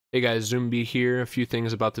Hey guys, Zombie here. A few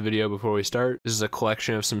things about the video before we start. This is a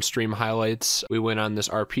collection of some stream highlights. We went on this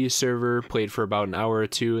RP server, played for about an hour or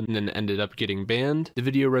two, and then ended up getting banned. The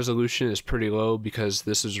video resolution is pretty low because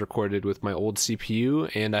this is recorded with my old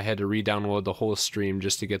CPU, and I had to re-download the whole stream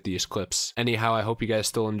just to get these clips. Anyhow, I hope you guys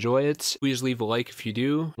still enjoy it. Please leave a like if you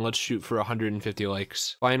do. Let's shoot for 150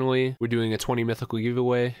 likes. Finally, we're doing a 20 mythical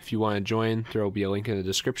giveaway. If you want to join, there will be a link in the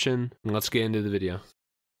description. And let's get into the video.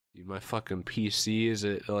 Dude, my fucking PC is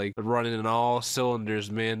like running in all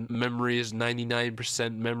cylinders, man. Memory is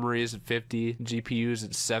 99%, memory is at 50, GPU is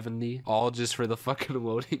at 70, all just for the fucking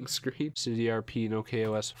loading screen. CDRP, no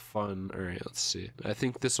KOS, fun. Alright, let's see. I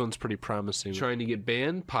think this one's pretty promising. Trying to get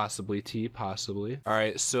banned? Possibly, T, possibly.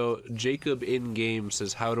 Alright, so Jacob in-game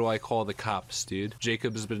says, how do I call the cops, dude?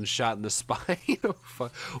 Jacob has been shot in the spine. Oh,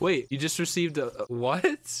 fuck. Wait, you just received a,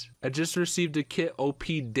 what? I just received a kit OP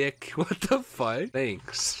dick. What the fuck?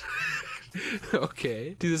 Thanks.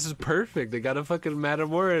 Okay. Dude, this is perfect. I got a fucking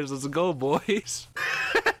Matamoras. Let's go, boys.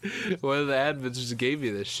 One of the admins just gave me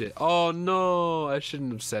this shit. Oh, no. I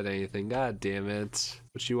shouldn't have said anything. God damn it.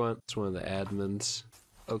 What you want? It's one of the admins.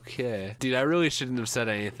 Okay. Dude, I really shouldn't have said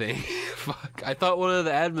anything. Fuck. I thought one of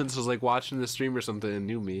the admins was like watching the stream or something and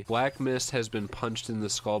knew me. Black Mist has been punched in the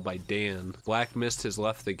skull by Dan. Black Mist has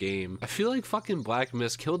left the game. I feel like fucking Black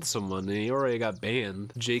Mist killed someone and he already got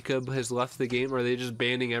banned. Jacob has left the game. Are they just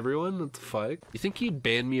banning everyone? What the fuck? You think he'd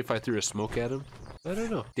ban me if I threw a smoke at him? I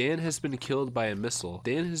don't know. Dan has been killed by a missile.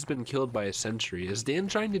 Dan has been killed by a sentry. Is Dan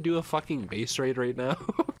trying to do a fucking base raid right now?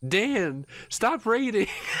 Dan, stop raiding.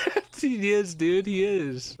 He is, dude. He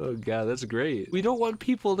is. Oh god, that's great. We don't want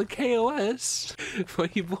people to KOS,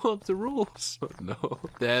 but you blow up the rules. Oh no.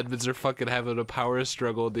 The admins are fucking having a power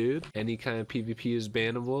struggle, dude. Any kind of PvP is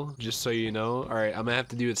bannable, just so you know. Alright, I'm gonna have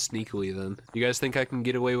to do it sneakily then. You guys think I can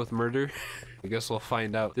get away with murder? I guess we'll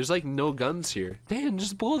find out. There's like no guns here. Dan,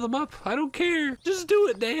 just blow them up. I don't care. Just do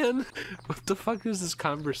it, Dan. What the fuck is this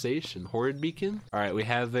conversation? Horde beacon? Alright, we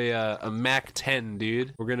have a Mac 10,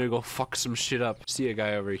 dude. We're gonna go fuck some shit up. See a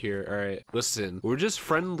guy over here. Alright, listen. We're just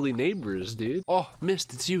friendly neighbors, dude. Oh,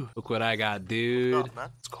 Mist, it's you. Look what I got, dude.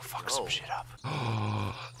 Let's go fuck some shit up.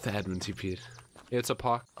 Oh, the admin TP'd. Hey, what's up,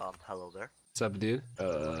 Hawk? Hello there. What's up, dude?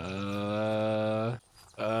 Alright.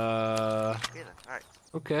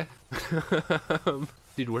 Okay.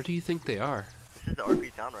 Dude, where do you think they are? This is the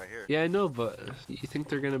RP town right here. Yeah, I know, but you think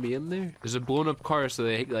they're gonna be in there? There's a blown up car, so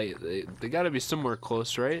they gotta be somewhere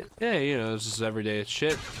close, right? Yeah, you know, it's just everyday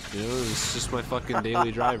shit. You know, it's just my fucking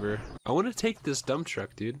daily driver. I want to take this dump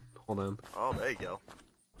truck, dude. Hold on. Oh, there you go.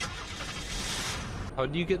 How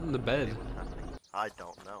do you get in the bed? I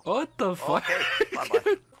don't know. What the fuck? Okay,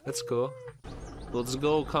 bye-bye. That's cool. Let's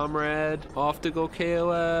go, comrade. Off to go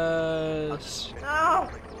KOS. No!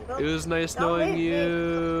 It was nice knowing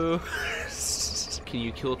you. Can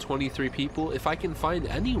you kill 23 people? If I can find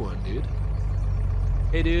anyone, dude.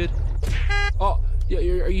 Hey, dude. Oh, yeah,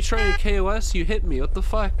 are you trying to KOS? You hit me. What the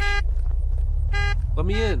fuck? Let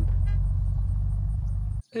me in.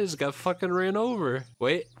 I just got fucking ran over.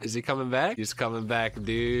 Wait, is he coming back? He's coming back,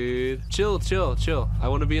 dude. Chill, chill, chill. I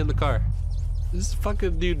want to be in the car. Is this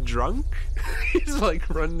fucking dude drunk? He's like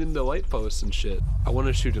running into light posts and shit. I want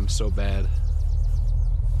to shoot him so bad.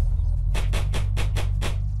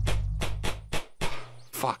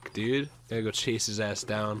 Fuck, dude. Gotta go chase his ass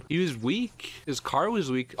down. He was weak. His car was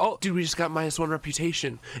weak. Oh, dude, we just got -1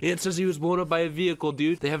 reputation. And it says he was blown up by a vehicle,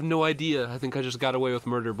 dude. They have no idea. I think I just got away with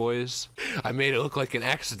murder, boys. I made it look like an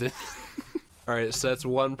accident. Alright, so that's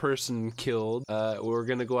one person killed. We're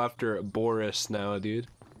gonna go after Boris now, dude.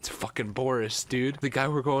 It's fucking Boris, dude. The guy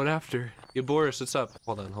we're going after. Yeah, Boris, what's up?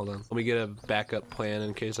 Hold on, hold on. Let me get a backup plan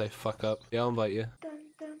in case I fuck up. Yeah, I'll invite you.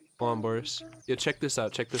 Come on, Boris. Yeah, check this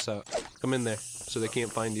out, check this out. Come in there so they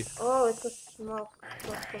can't find you. Oh, it's a smoke.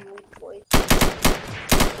 Boy.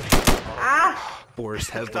 Ah! Boris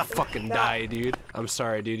has to fucking die, dude. I'm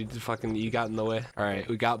sorry, dude. You got in the way. All right,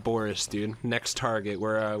 we got Boris, dude. Next target.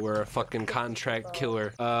 We're a fucking contract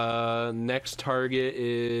killer. Next target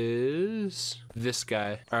is this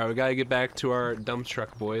guy. All right, we gotta get back to our dump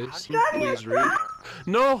truck, boys. Please read.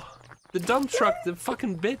 No, the dump truck, the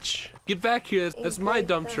fucking bitch. Get back here. That's my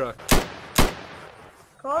dump truck.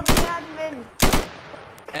 Call the admin.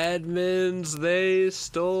 Admins, they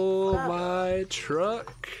stole my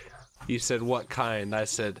truck. You said what kind? I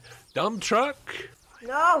said dump truck.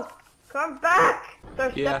 No! Come back!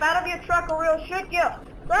 Sir, Yeah. step out of your truck or we'll shoot you!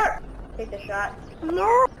 Sir! Take the shot.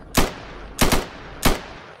 No!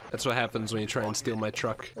 That's what happens when you try and steal my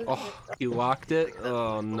truck. Oh, he locked it?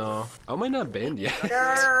 Oh no. How am I not banned yet?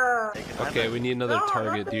 Okay, we need another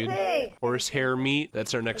target, dude. Horsehair meat,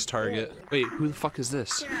 that's our next target. Wait, who the fuck is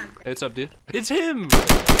this? Hey, what's up, dude? It's him!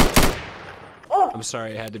 I'm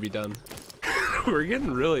sorry, it had to be done. We're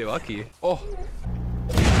getting really lucky. Oh.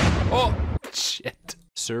 Oh, shit.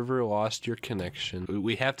 Server lost your connection.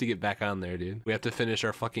 We have to get back on there, dude. We have to finish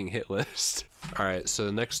our fucking hit list. Alright, so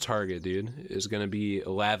the next target, dude, is gonna be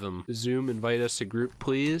Lavim. Zoom, invite us to group,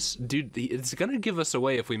 please. Dude, it's gonna give us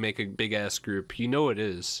away if we make a big-ass group. You know it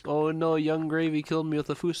is. Oh no, Young Gravy killed me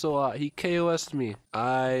with a Fusilot. He KOS'd me.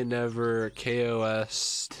 I never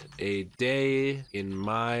KOS'd a day in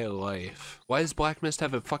my life. Why does Black Mist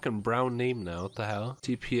have a fucking brown name now? What the hell?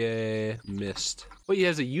 TPA Mist. Wait, he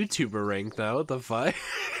has a YouTuber rank now. What the fuck?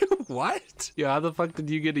 What? Yo, how the fuck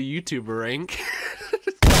did you get a YouTuber rank?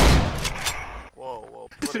 Whoa.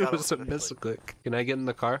 It was a misclick. Can I get in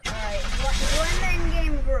the car? Alright, join the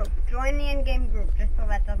in-game group. Join the in-game group, just so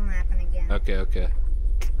that doesn't happen again. Okay.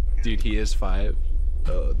 Dude, he is 5.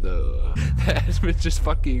 Oh no. That admin just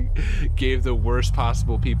fucking gave the worst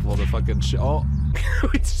possible people the fucking shit. Oh,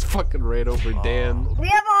 we just fucking ran over Dan. We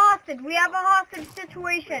have a hostage. We have a hostage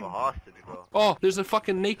situation. A hostage, bro. Oh, there's a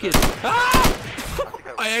fucking naked.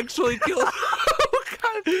 Ah! I actually killed. Oh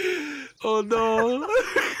god. Oh no.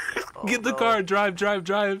 Get in the car. Drive.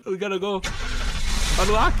 We gotta go.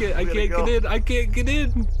 Unlock it. I can't get in. I can't get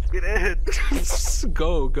in. Get in.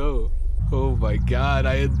 Go. Oh my god.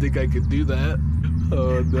 I didn't think I could do that.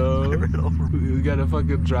 Oh no. We gotta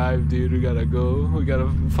fucking drive, dude. We gotta go. We gotta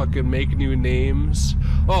fucking make new names.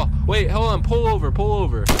 Oh, wait, hold on. Pull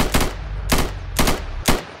over.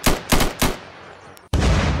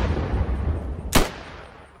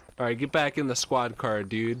 Alright, get back in the squad car,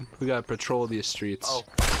 dude. We gotta patrol these streets. Oh.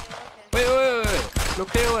 Wait. No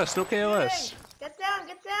KOS. Get down.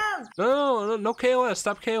 No KOS.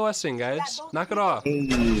 Stop KOSing, guys. Knock it off. Hey,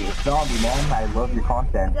 zombie man, I love your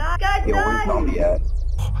content. Guys, Yo, where's zombie at?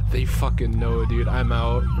 They fucking know, dude. I'm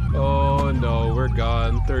out. Oh no, we're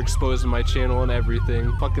gone. They're exposing my channel and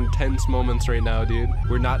everything. Fucking tense moments right now, dude.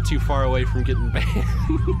 We're not too far away from getting banned.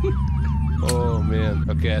 Oh man.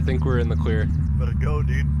 Okay, I think we're in the clear. Better go,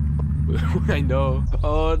 dude. I know.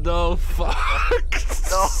 Oh no, fuck.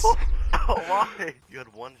 No. Oh, why? You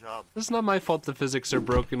had one job. It's not my fault the physics are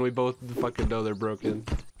broken. We both fucking know they're broken.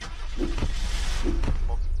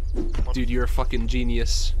 Dude, you're a fucking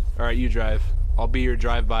genius. Alright, you drive. I'll be your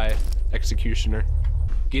drive-by executioner.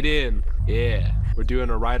 Get in. Yeah. We're doing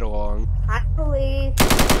a ride-along. Hi, police.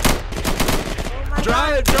 Oh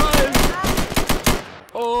Drive!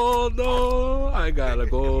 Oh no! I gotta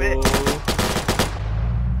go.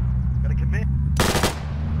 Gotta commit.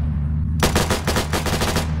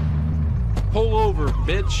 Pull over,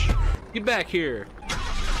 bitch. Get back here.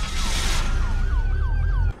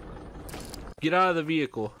 Get out of the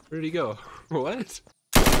vehicle. Where'd he go? What?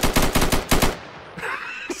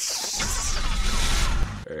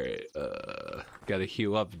 Alright, gotta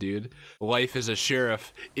heal up, dude. Life as a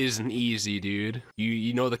sheriff isn't easy, dude.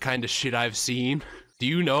 You know the kind of shit I've seen? Do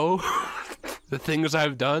you know the things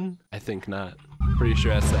I've done? I think not. Pretty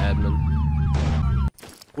sure that's the admin.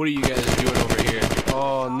 What are you guys doing over here?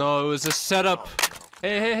 Oh no, it was a setup.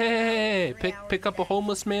 Hey, pick up a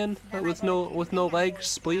homeless man with no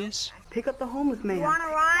legs, please. Pick up the homeless man. You wanna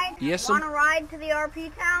ride? Yes, You wanna ride to the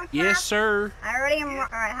RP town? Yes, sir. I already am.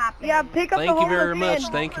 Alright, hop in. Yeah, pick up the Thank you homeless very man.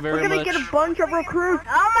 much. Thank you very We're gonna much. get a bunch of recruits.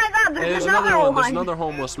 Oh my god, Hey, there's another one. There's another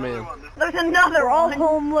homeless man. There's another They're all one.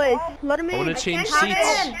 homeless. Let him I in. wanna change Hop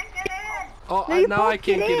seats. in. Oh, No, you now I both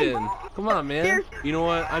can't get get in. in. Come on, man. You know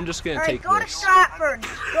what? I'm just gonna Alright, take go to this. Stratford.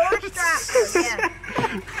 Go to Stratford, yeah.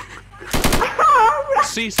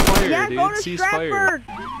 Cease fire, Yeah, dude. go to Cease fire.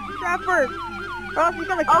 Stratford. Or else he's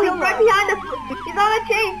gonna Oh, kill he's right us. behind us. He's on a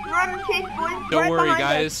chase. We're on a chase, boys. Don't right worry, behind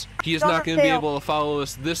guys. He is Don't not gonna be fail. able to follow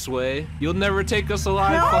us this way. You'll never take us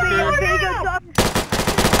alive, No, fucker. take us up.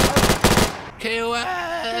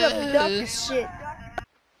 KOS. Shit.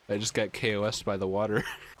 I just got KOS by the water.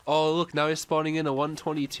 Oh, look, now he's spawning in a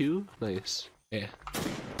 122. Nice. Yeah.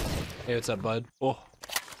 Hey, what's up, bud? Oh.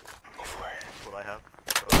 Go for it. That's what I have.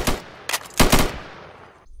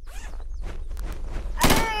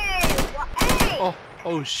 Hey!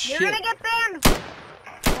 Oh shit. You're gonna get banned.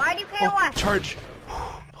 Why'd you kill Oh, us? charge.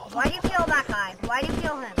 Why'd you kill that guy? Why'd you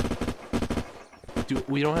kill him? Dude,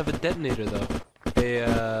 we don't have a detonator though.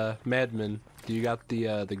 Hey, Madman, do you got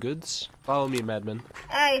the goods? Follow me, Madman.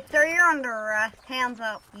 Hey, sir, you're under arrest. Hands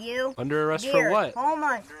up. You. Under arrest Here. for what?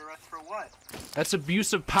 Homeless. That's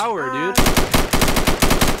abuse of power, dude.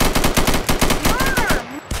 Murder!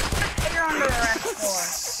 You're under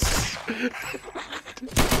arrest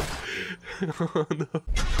for. Oh, no.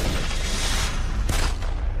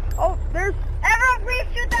 Oh, there's. Everyone, please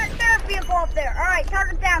shoot that sheriff vehicle up there. All right,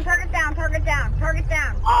 target down, target down, target down, target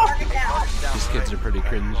down, target down. These kids are pretty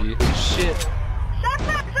cringy. Shit. Shots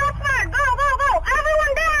fired, go, go, go.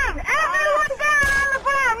 Everyone down, everyone down on the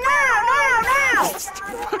ground, now.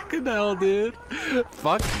 Fucking hell, dude.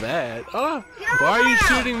 Fuck that. Oh, why are you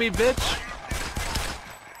shooting me, bitch?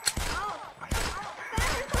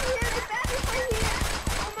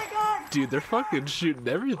 Oh my god. Dude, they're fucking shooting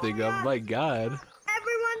everything up. My god.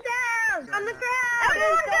 Everyone down on the ground.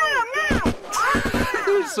 Everyone down, now.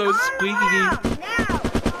 They're so squeaky. Now.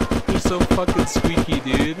 They're so fucking squeaky,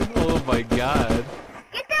 dude. Oh my god.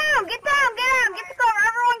 Get down, get down, get out, get the cover,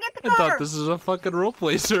 everyone get the I cover. thought this was a fucking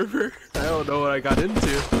roleplay server. I don't know what I got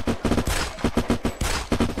into.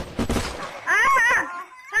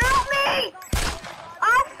 Help me!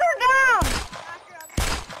 Officer down!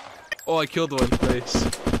 Oh, I killed one. Nice.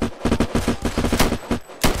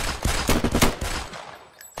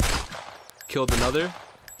 Killed another.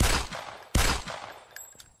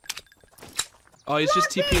 Oh, he's just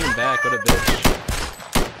TPing back. What a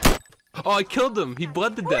bitch. Oh, I killed him. He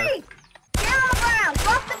bled to death. Please, get on the ground!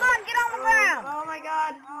 Drop the gun, get on the ground! Oh my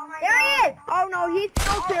god. There he is! Oh no, he's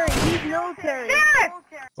military. He's military. Sheriff!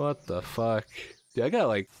 What the fuck? Dude, I got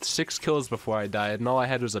like 6 kills before I died, and all I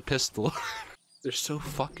had was a pistol. They're so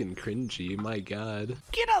fucking cringy. My god.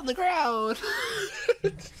 Get on the ground.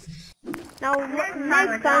 Now,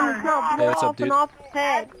 next time it's not Hey, blow what's up, off dude? and off his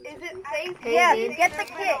head. Yes, get the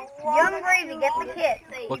kit. Young Gravy, get the kit.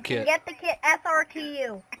 What kit? Get the kit,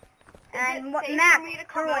 SRTU. And Max,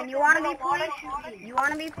 Kerwin, you wanna be police? You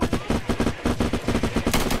wanna be police?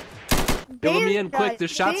 Yo, let me in quick. There's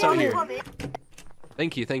shots out here.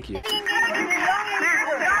 Thank you, thank you.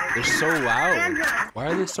 They're so loud. Why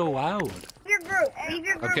are they so loud? Leave your group, leave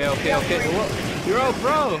your group. Okay. Whoa. You're out,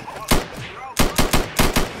 bro.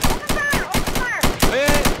 Open fire, open fire.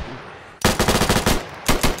 Hey.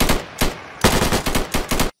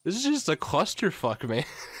 This is just a clusterfuck, man.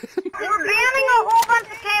 We're banning a whole bunch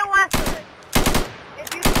of KOSs.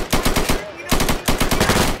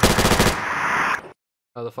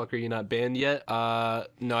 How the fuck are you not banned yet? No,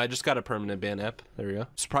 I just got a permanent ban app. There we go.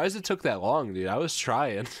 Surprised it took that long, dude. I was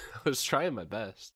trying. I was trying my best.